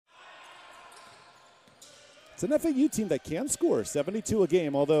It's an FAU team that can score 72 a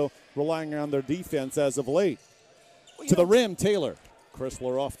game, although relying on their defense as of late. To the rim, Taylor.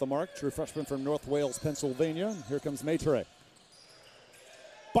 Chrysler off the mark, true freshman from North Wales, Pennsylvania. Here comes Maitre.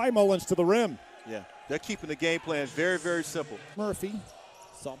 By Mullins to the rim. Yeah, they're keeping the game plans very, very simple. Murphy,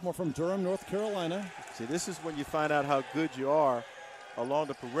 sophomore from Durham, North Carolina. See, this is when you find out how good you are along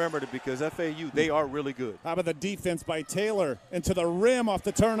the perimeter, because FAU, they are really good. How about the defense by Taylor? And to the rim off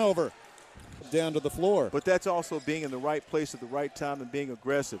the turnover. Down to the floor. But that's also being in the right place at the right time and being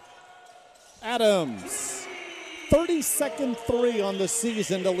aggressive. Adams. 32nd three on the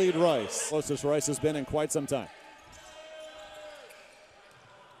season to lead Rice. Closest Rice has been in quite some time.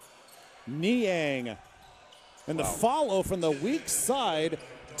 Niang. And the follow from the weak side,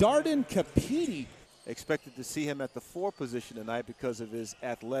 Darden Kapiti. Expected to see him at the 4 position tonight because of his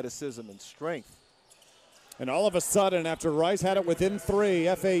athleticism and strength. And all of a sudden, after Rice had it within 3,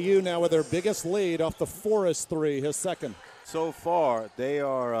 FAU now with their biggest lead off the Forrest 3, his second. So far, they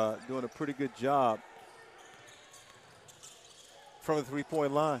are doing a pretty good job from the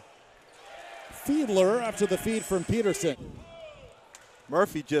three-point line. Fiedler after the feed from Peterson.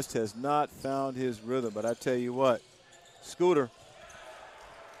 Murphy just has not found his rhythm, but I tell you what, Scooter,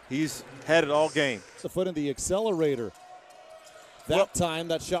 he's had it all game. The foot in the accelerator. That time,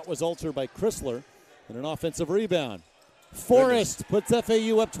 that shot was altered by Chrysler. And an offensive rebound. Forrest puts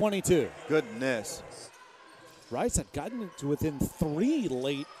FAU up 22. Goodness. Rice had gotten to within 3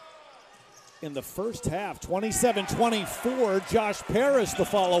 late in the first half. 27-24. Josh Parrish, the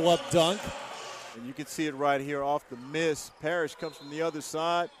follow-up dunk. And you can see it right here off the miss. Parrish comes from the other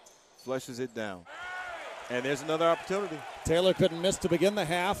side, flushes it down. And there's another opportunity. Taylor couldn't miss to begin the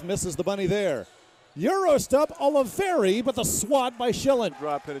half. Misses the bunny there. Eurostep, Oliveri, but the swat by Schillen.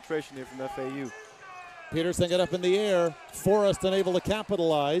 Drop penetration here from FAU. Peterson got up in the air. Forrest unable to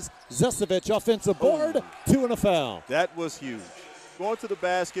capitalize. Zesovic offensive board. 2 and a foul. That was huge. Going to the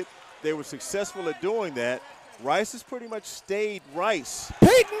basket, they were successful at doing that. Rice has pretty much stayed Rice.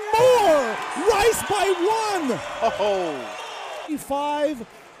 Peyton Moore! Rice by 1! Oh! 5,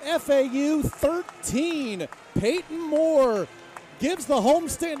 FAU 13. Peyton Moore gives the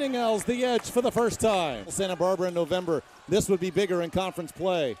homestanding Owls the edge for the first time. Santa Barbara in November. This would be bigger in conference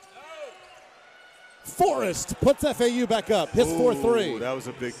play. Forrest puts FAU back up. His 4-3. That was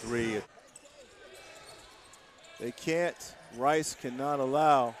a big 3. They can't. Rice cannot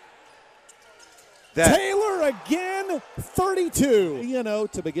allow that. Taylor again, 32. You know,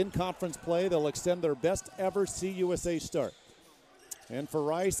 to begin conference play, they'll extend their best ever CUSA start. And for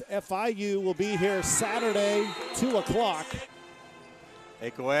Rice, FIU will be here Saturday, 2 o'clock.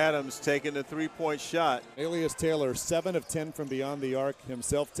 Aiko Adams taking the 3-point shot. Alias Taylor, 7 of 10 from beyond the arc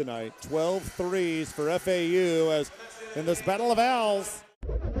himself tonight. 12 threes for FAU as in this battle of Owls.